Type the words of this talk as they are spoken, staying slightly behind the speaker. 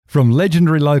From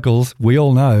legendary locals we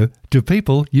all know to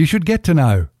people you should get to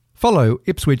know. Follow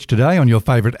Ipswich Today on your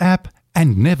favourite app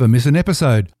and never miss an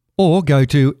episode. Or go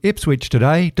to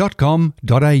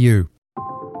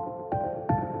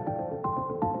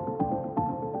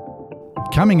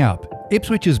ipswichtoday.com.au. Coming up,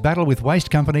 Ipswich's battle with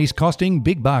waste companies costing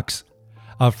big bucks.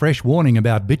 A fresh warning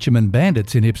about bitumen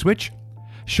bandits in Ipswich.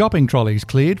 Shopping trolleys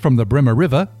cleared from the Bremer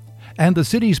River. And the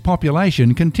city's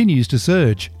population continues to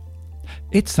surge.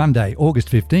 It's Sunday, August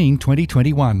 15,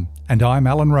 2021, and I'm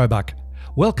Alan Roebuck.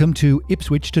 Welcome to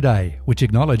Ipswich Today, which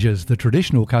acknowledges the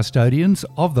traditional custodians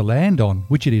of the land on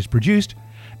which it is produced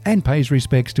and pays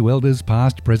respects to elders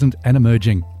past, present and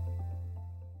emerging.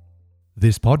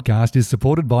 This podcast is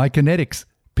supported by Kinetics,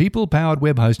 people-powered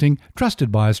web hosting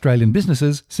trusted by Australian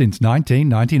businesses since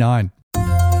 1999.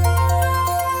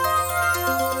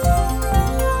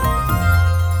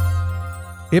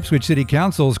 Ipswich City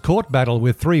Council's court battle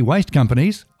with three waste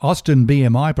companies, Austin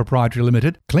BMI Proprietary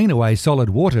Limited, Cleanaway Solid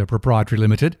Water Proprietary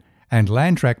Limited and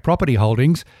Landtrack Property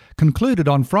Holdings, concluded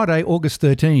on Friday, August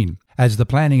 13, as the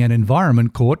Planning and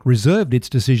Environment Court reserved its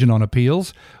decision on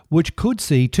appeals, which could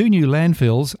see two new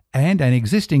landfills and an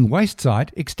existing waste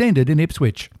site extended in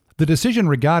Ipswich. The decision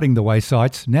regarding the waste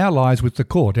sites now lies with the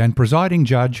court and presiding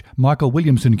judge Michael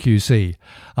Williamson QC,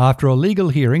 after a legal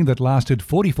hearing that lasted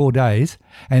 44 days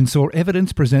and saw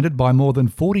evidence presented by more than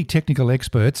 40 technical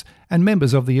experts and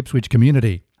members of the Ipswich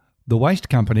community. The waste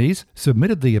companies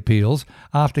submitted the appeals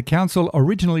after council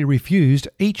originally refused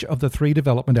each of the three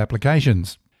development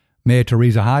applications. Mayor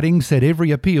Teresa Harding said every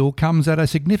appeal comes at a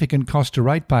significant cost to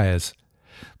ratepayers.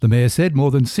 The Mayor said more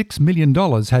than $6 million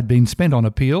had been spent on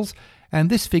appeals, and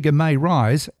this figure may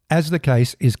rise as the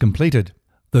case is completed.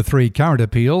 The three current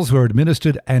appeals were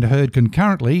administered and heard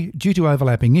concurrently due to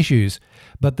overlapping issues,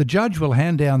 but the judge will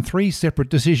hand down three separate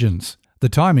decisions. The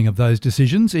timing of those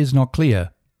decisions is not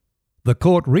clear. The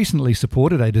court recently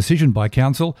supported a decision by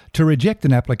council to reject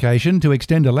an application to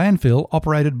extend a landfill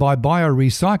operated by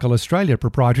BioRecycle Australia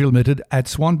Proprietary Limited at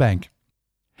Swanbank.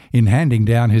 In handing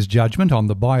down his judgment on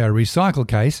the BioRecycle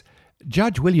case,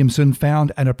 Judge Williamson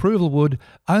found an approval would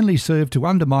only serve to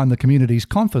undermine the community's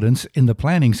confidence in the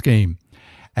planning scheme,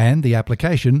 and the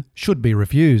application should be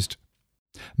refused.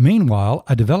 Meanwhile,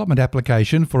 a development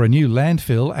application for a new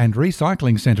landfill and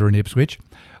recycling centre in Ipswich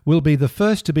will be the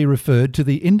first to be referred to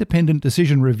the Independent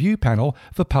Decision Review Panel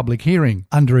for public hearing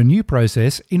under a new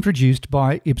process introduced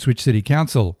by Ipswich City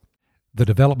Council. The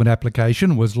development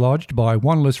application was lodged by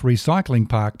Wanless Recycling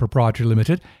Park Proprietary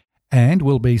Limited and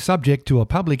will be subject to a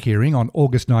public hearing on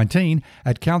August 19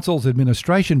 at Council's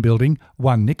Administration Building,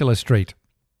 1 Nicholas Street.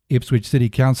 Ipswich City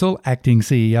Council Acting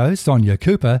CEO Sonia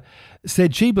Cooper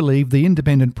said she believed the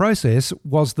independent process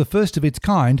was the first of its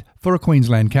kind for a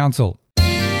Queensland council.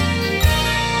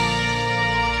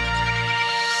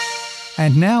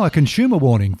 And now a consumer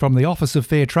warning from the Office of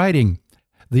Fair Trading.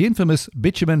 The infamous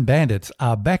bitumen bandits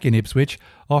are back in Ipswich,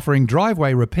 offering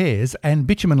driveway repairs and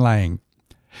bitumen laying.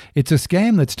 It's a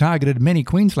scam that's targeted many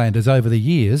Queenslanders over the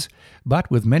years, but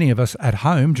with many of us at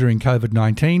home during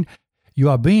COVID-19, you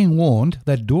are being warned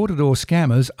that door-to-door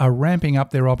scammers are ramping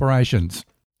up their operations.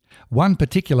 One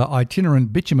particular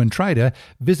itinerant bitumen trader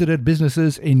visited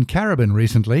businesses in Caribbean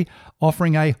recently,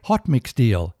 offering a hot mix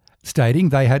deal, stating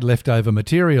they had leftover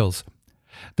materials.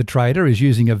 The trader is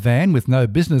using a van with no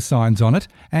business signs on it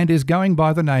and is going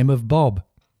by the name of Bob.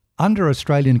 Under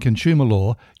Australian consumer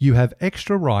law, you have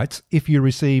extra rights if you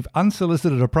receive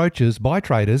unsolicited approaches by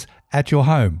traders at your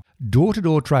home.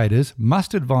 Door-to-door traders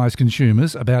must advise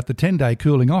consumers about the 10-day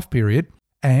cooling-off period,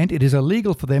 and it is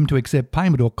illegal for them to accept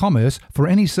payment or commerce for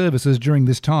any services during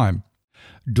this time.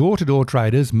 Door-to-door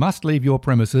traders must leave your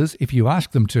premises if you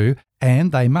ask them to,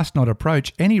 and they must not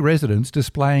approach any residents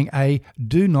displaying a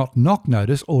 "Do Not Knock"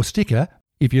 notice or sticker.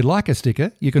 If you'd like a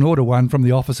sticker, you can order one from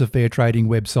the Office of Fair Trading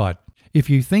website. If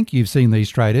you think you've seen these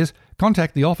traders,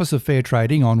 contact the Office of Fair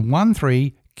Trading on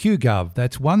 13QGov,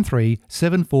 that's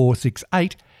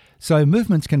 137468, so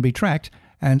movements can be tracked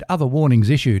and other warnings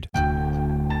issued.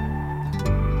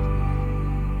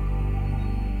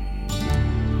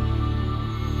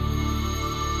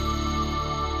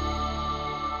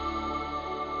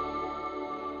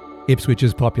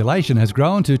 Ipswich's population has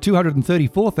grown to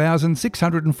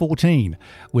 234,614,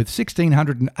 with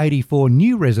 1,684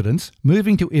 new residents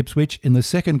moving to Ipswich in the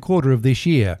second quarter of this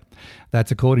year.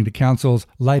 That's according to Council's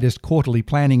latest quarterly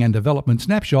planning and development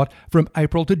snapshot from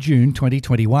April to June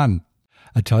 2021.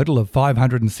 A total of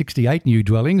 568 new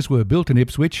dwellings were built in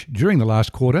Ipswich during the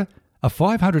last quarter, a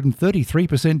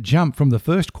 533% jump from the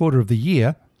first quarter of the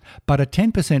year, but a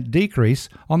 10% decrease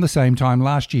on the same time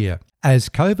last year, as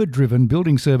COVID-driven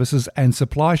building services and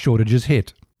supply shortages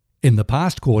hit. In the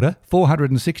past quarter,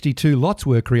 462 lots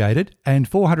were created and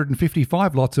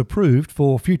 455 lots approved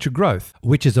for future growth,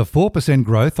 which is a 4%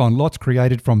 growth on lots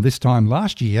created from this time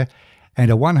last year and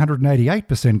a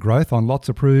 188% growth on lots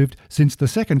approved since the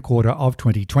second quarter of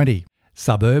 2020.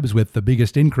 Suburbs with the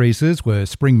biggest increases were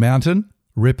Spring Mountain,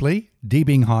 Ripley,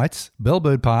 Deebing Heights,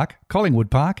 Bellbird Park,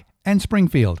 Collingwood Park and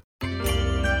Springfield.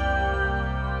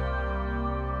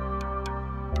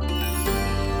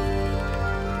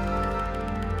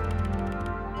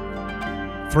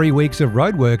 Three weeks of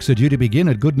roadworks are due to begin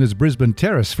at Goodness Brisbane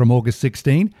Terrace from August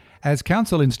 16 as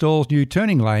Council installs new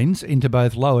turning lanes into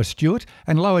both Lower Stewart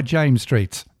and Lower James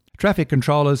Streets. Traffic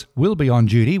controllers will be on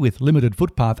duty with limited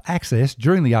footpath access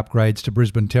during the upgrades to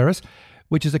Brisbane Terrace,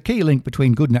 which is a key link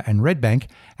between Goodna and Redbank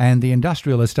and the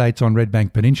industrial estates on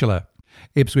Redbank Peninsula.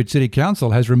 Ipswich City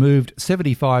Council has removed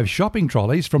 75 shopping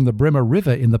trolleys from the Bremer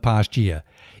River in the past year,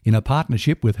 in a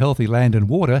partnership with Healthy Land and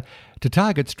Water to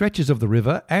target stretches of the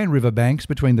river and riverbanks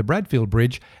between the Bradfield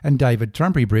Bridge and David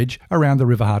Trumpy Bridge around the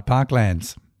Riverheart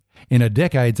Parklands. In a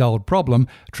decades-old problem,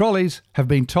 trolleys have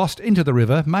been tossed into the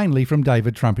river mainly from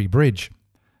David Trumpy Bridge.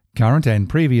 Current and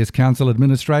previous council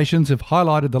administrations have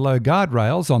highlighted the low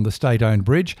guardrails on the state-owned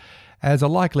bridge as a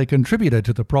likely contributor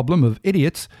to the problem of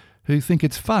idiots who think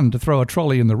it's fun to throw a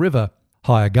trolley in the river.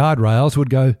 Higher guardrails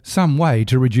would go some way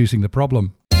to reducing the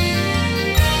problem.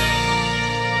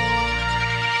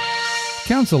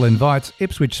 Council invites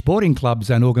Ipswich sporting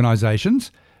clubs and organisations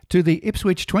to the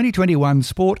Ipswich 2021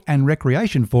 Sport and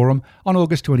Recreation Forum on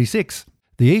August 26.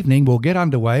 The evening will get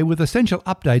underway with essential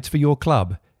updates for your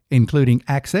club, including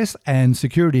access and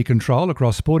security control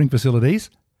across sporting facilities,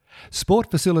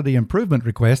 sport facility improvement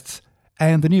requests,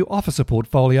 and the new officer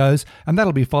portfolios, and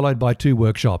that'll be followed by 2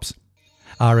 workshops.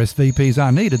 RSVPs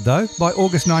are needed, though, by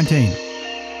August 19.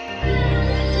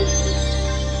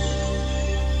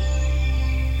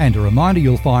 And a reminder,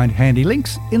 you'll find handy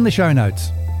links in the show notes.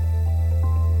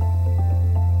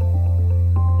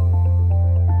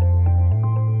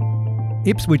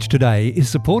 Ipswich Today is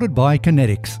supported by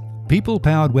Kinetics,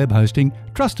 people-powered web hosting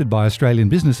trusted by Australian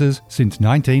businesses since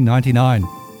 1999.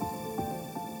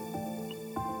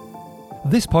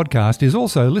 This podcast is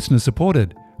also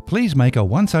listener-supported. Please make a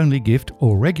once-only gift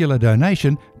or regular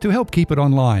donation to help keep it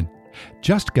online.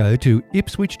 Just go to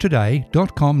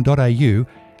ipswichtoday.com.au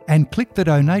and click the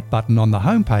donate button on the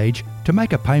homepage to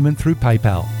make a payment through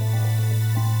PayPal.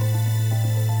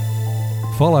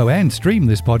 Follow and stream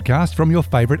this podcast from your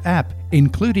favourite app,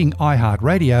 including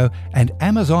iHeartRadio and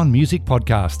Amazon Music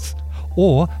Podcasts,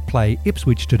 or play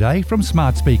Ipswich Today from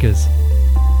smart speakers.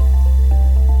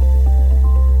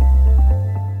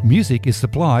 Music is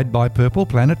supplied by Purple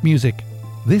Planet Music.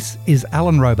 This is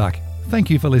Alan Roebuck.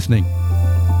 Thank you for listening.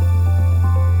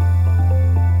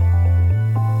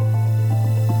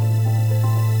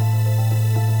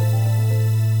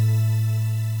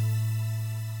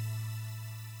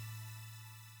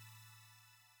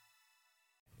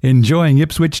 Enjoying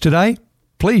Ipswich Today?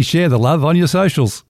 Please share the love on your socials.